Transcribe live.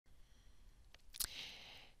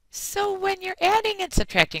So when you're adding and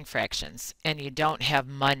subtracting fractions and you don't have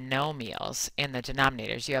monomials in the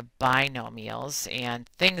denominators, you have binomials and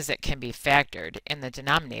things that can be factored in the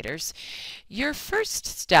denominators, your first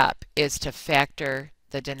step is to factor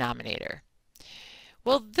the denominator.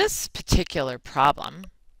 Well, this particular problem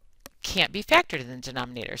can't be factored in the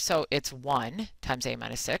denominator, so it's 1 times a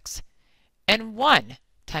minus 6 and 1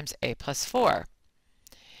 times a plus 4.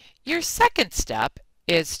 Your second step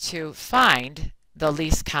is to find the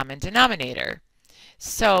least common denominator.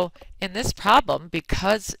 So in this problem,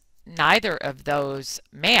 because neither of those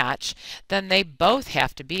match, then they both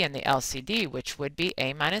have to be in the LCD, which would be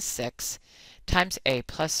a minus 6 times a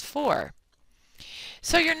plus 4.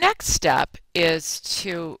 So your next step is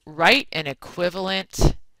to write an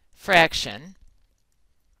equivalent fraction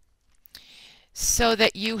so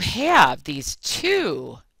that you have these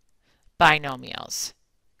two binomials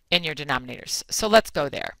in your denominators. So let's go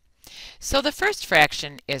there. So the first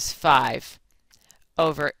fraction is 5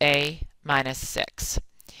 over a minus 6,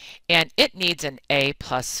 and it needs an a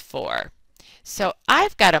plus 4. So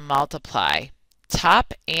I've got to multiply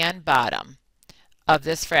top and bottom of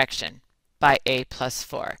this fraction by a plus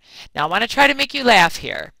 4. Now I want to try to make you laugh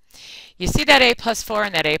here. You see that a plus 4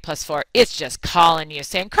 and that a plus 4, it's just calling you,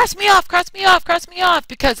 saying, cross me off, cross me off, cross me off,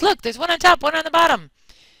 because look, there's one on top, one on the bottom.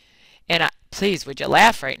 And please, would you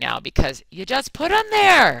laugh right now, because you just put them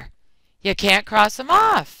there. You can't cross them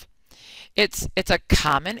off. It's a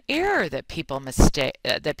common error that people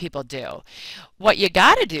do. What you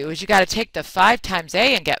got to do is you got to take the 5 times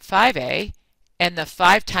a and get 5a, and the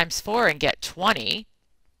 5 times 4 and get 20.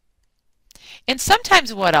 And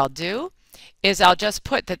sometimes what I'll do is I'll just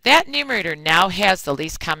put that numerator now has the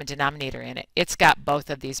least common denominator in it. It's got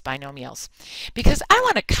both of these binomials because I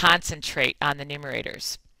want to concentrate on the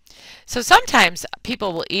numerators. So sometimes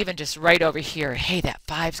people will even just write over here, hey, that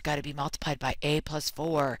 5's got to be multiplied by a plus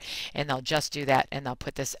 4, and they'll just do that and they'll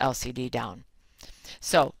put this LCD down.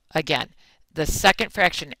 So again, the second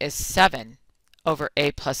fraction is 7 over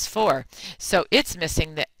a plus 4, so it's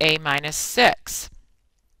missing the a minus 6.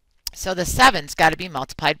 So the 7's got to be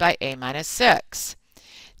multiplied by a minus 6.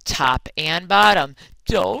 Top and bottom.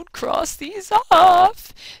 Don't cross these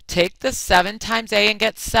off. Take the 7 times a and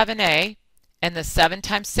get 7a, and the 7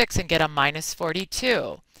 times 6 and get a minus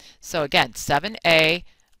 42. So again, 7a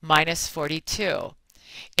minus 42.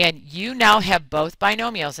 And you now have both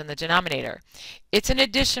binomials in the denominator. It's an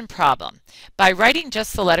addition problem. By writing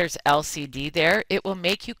just the letters LCD there, it will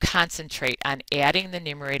make you concentrate on adding the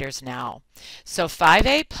numerators now. So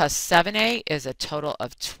 5a plus 7a is a total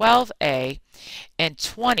of 12a, and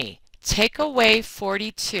 20. Take away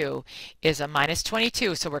 42 is a minus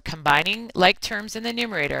 22, so we're combining like terms in the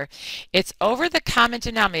numerator. It's over the common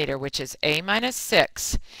denominator, which is a minus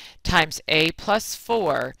 6 times a plus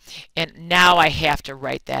 4, and now I have to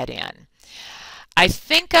write that in. I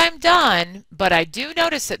think I'm done, but I do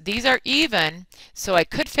notice that these are even, so I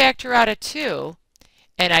could factor out a 2,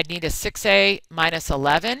 and I'd need a 6a minus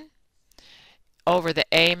 11 over the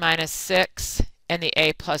a minus 6 and the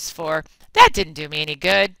a plus 4. That didn't do me any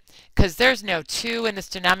good, because there's no 2 in this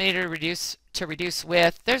denominator to reduce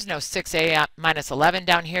with. There's no 6a minus 11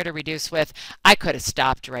 down here to reduce with. I could have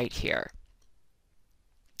stopped right here.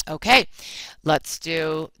 Okay, let's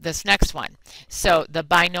do this next one. So the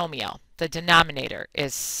binomial, the denominator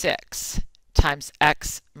is 6 times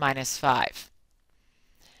x minus 5.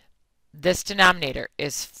 This denominator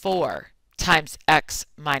is 4 times x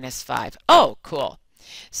minus 5. Oh, cool.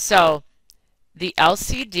 So the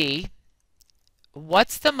LCD,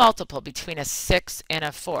 what's the multiple between a 6 and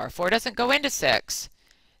a 4? 4 doesn't go into 6.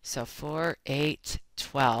 So 4, 8,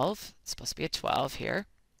 12. It's supposed to be a 12 here.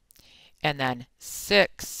 And then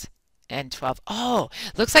 6 and 12. Oh,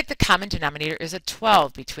 looks like the common denominator is a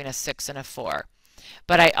 12 between a 6 and a 4.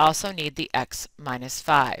 But I also need the x minus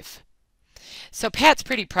 5. So Pat's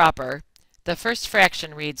pretty proper. The first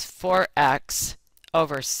fraction reads 4x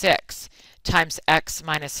over 6 times x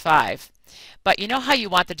minus 5. But you know how you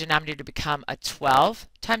want the denominator to become a 12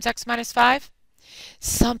 times x minus 5?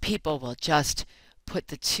 Some people will just put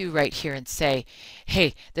the 2 right here and say,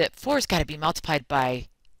 hey, the 4's got to be multiplied by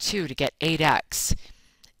 2 to get 8x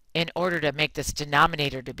in order to make this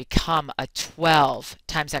denominator to become a 12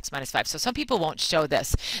 times x minus 5. So some people won't show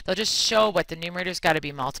this. They'll just show what the numerator's got to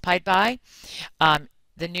be multiplied by.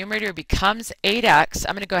 The numerator becomes 8x.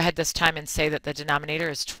 I'm going to go ahead this time and say that the denominator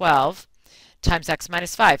is 12 times x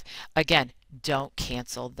minus 5. Again, don't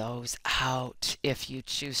cancel those out if you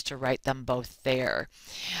choose to write them both there.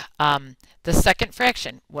 The second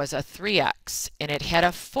fraction was a 3x, and it had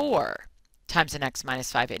a 4 times an x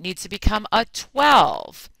minus 5. It needs to become a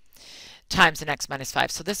 12 times an x minus 5.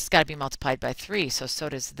 So this has got to be multiplied by 3. So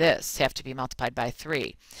does this have to be multiplied by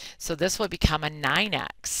 3. So this will become a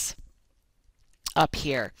 9x up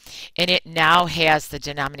here. And it now has the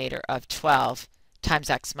denominator of 12 times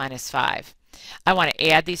x minus 5. I want to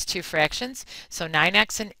add these two fractions. So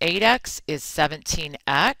 9x and 8x is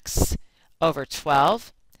 17x over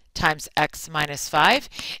 12 times x minus 5.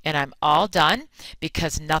 And I'm all done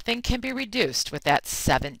because nothing can be reduced with that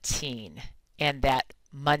 17 and that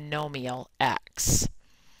monomial x.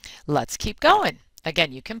 Let's keep going.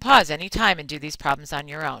 Again, you can pause anytime and do these problems on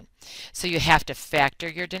your own. So you have to factor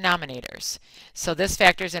your denominators. So this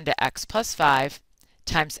factors into x plus 5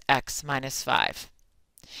 times x minus 5.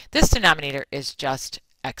 This denominator is just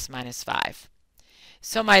x minus 5.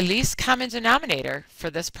 So my least common denominator for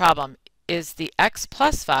this problem is the x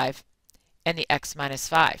plus 5 and the x minus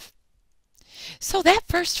 5. So that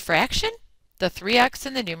first fraction, the 3x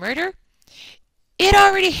in the numerator, it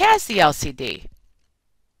already has the LCD.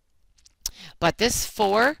 But this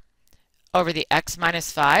 4 over the x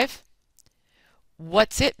minus 5,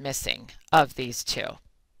 what's it missing of these two?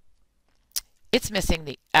 It's missing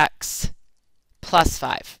the x plus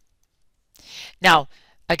 5. Now,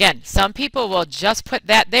 again, some people will just put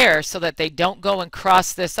that there so that they don't go and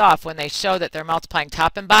cross this off when they show that they're multiplying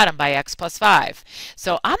top and bottom by x plus 5.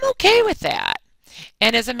 So I'm okay with that.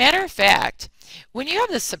 And as a matter of fact, when you have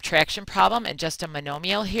this subtraction problem and just a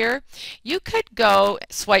monomial here, you could go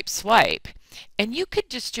swipe, and you could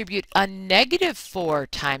distribute a negative 4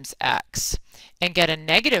 times x and get a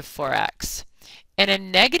negative 4x, and a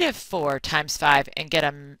negative 4 times 5 and get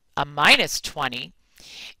a minus 20.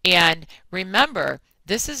 And remember,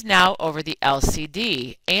 this is now over the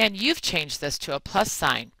LCD, and you've changed this to a plus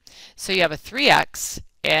sign. So you have a 3x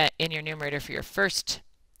in your numerator for your first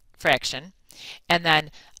fraction, and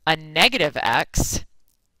then a negative x,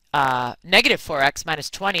 negative 4x minus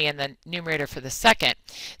 20 in the numerator for the second.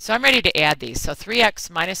 So I'm ready to add these. So 3x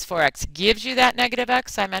minus 4x gives you that negative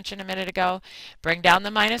x I mentioned a minute ago. Bring down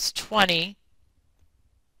the minus 20.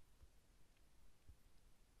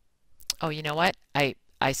 Oh, you know what?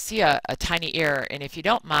 I see a tiny error, and if you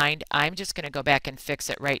don't mind, I'm just going to go back and fix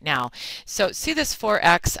it right now. So see this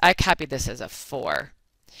 4x? I copied this as a 4.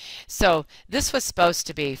 So this was supposed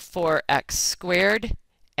to be 4x squared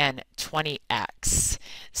and 20x.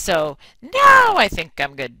 So now I think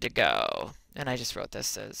I'm good to go. And I just wrote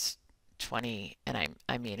this as 20, and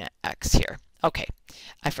I mean an x here. Okay,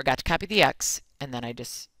 I forgot to copy the x, and then I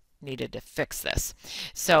just needed to fix this.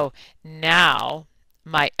 So now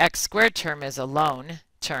my x squared term is a lone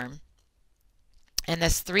term, and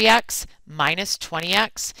this 3x minus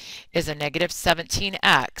 20x is a negative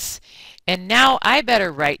 17x. And now I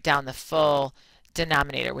better write down the full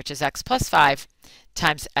denominator, which is x plus 5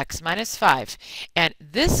 times x minus 5. And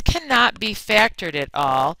this cannot be factored at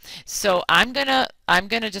all, so I'm gonna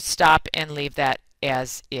just stop and leave that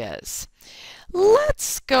as is.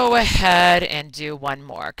 Let's go ahead and do one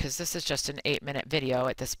more, because this is just an 8-minute video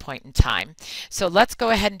at this point in time. So let's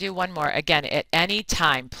go ahead and do one more. Again, at any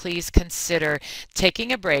time, please consider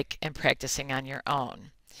taking a break and practicing on your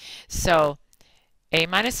own. So a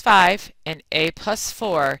minus 5 and a plus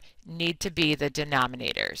 4 need to be the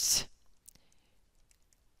denominators.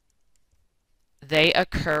 They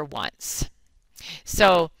occur once.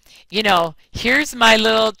 So, you know, here's my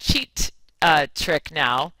little cheat trick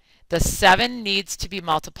now. The 7 needs to be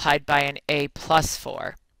multiplied by an a plus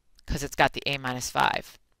 4 because it's got the a minus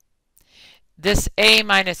 5. This a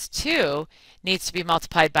minus 2 needs to be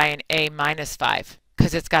multiplied by an a minus 5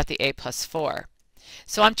 because it's got the a plus 4.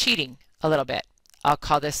 So I'm cheating a little bit. I'll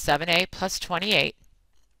call this 7a plus 28.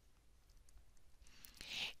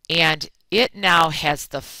 And it now has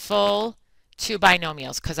the full two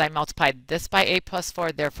binomials because I multiplied this by a plus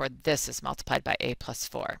 4, therefore this is multiplied by a plus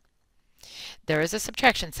 4. There is a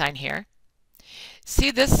subtraction sign here.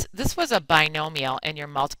 See, this was a binomial, and you're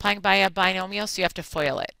multiplying by a binomial, so you have to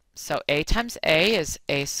FOIL it. So a times a is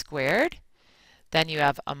a squared. Then you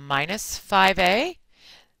have a minus 5a.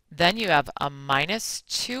 Then you have a minus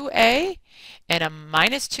 2a. And a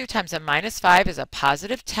minus 2 times a minus 5 is a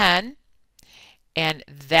positive 10. And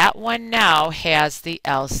that one now has the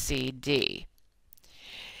LCD.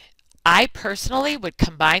 I personally would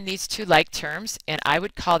combine these two like terms, and I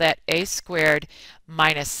would call that a squared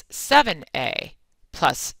minus 7a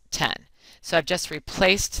plus 10. So I've just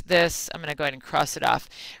replaced this. I'm going to go ahead and cross it off.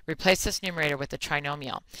 Replace this numerator with the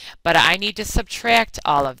trinomial. But I need to subtract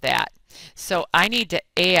all of that. So I need to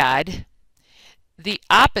add the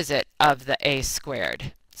opposite of the a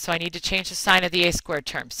squared. So I need to change the sign of the a squared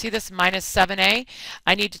term. See this minus 7a?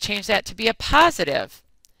 I need to change that to be a positive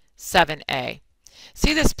 7a.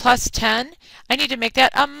 See this plus 10? I need to make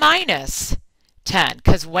that a minus 10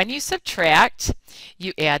 because when you subtract,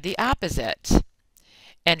 you add the opposite.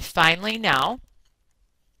 And finally now,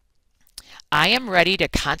 I am ready to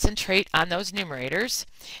concentrate on those numerators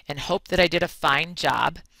and hope that I did a fine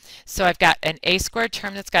job. So I've got an a squared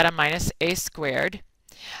term that's got a minus a squared.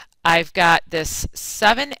 I've got this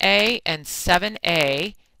 7a and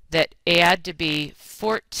 7a that add to be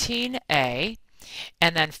 14a.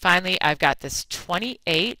 And then finally I've got this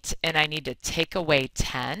 28 and I need to take away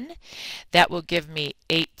 10. That will give me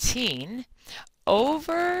 18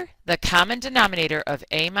 over the common denominator of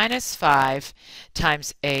a minus 5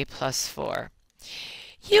 times a plus 4.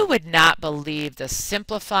 You would not believe the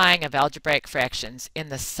simplifying of algebraic fractions in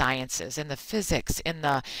the sciences, in the physics, in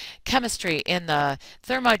the chemistry, in the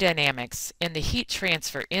thermodynamics, in the heat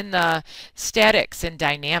transfer, in the statics and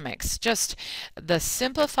dynamics. Just the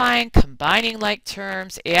simplifying, combining like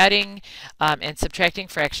terms, adding and subtracting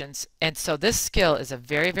fractions. And so this skill is a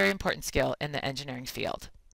very, very important skill in the engineering field.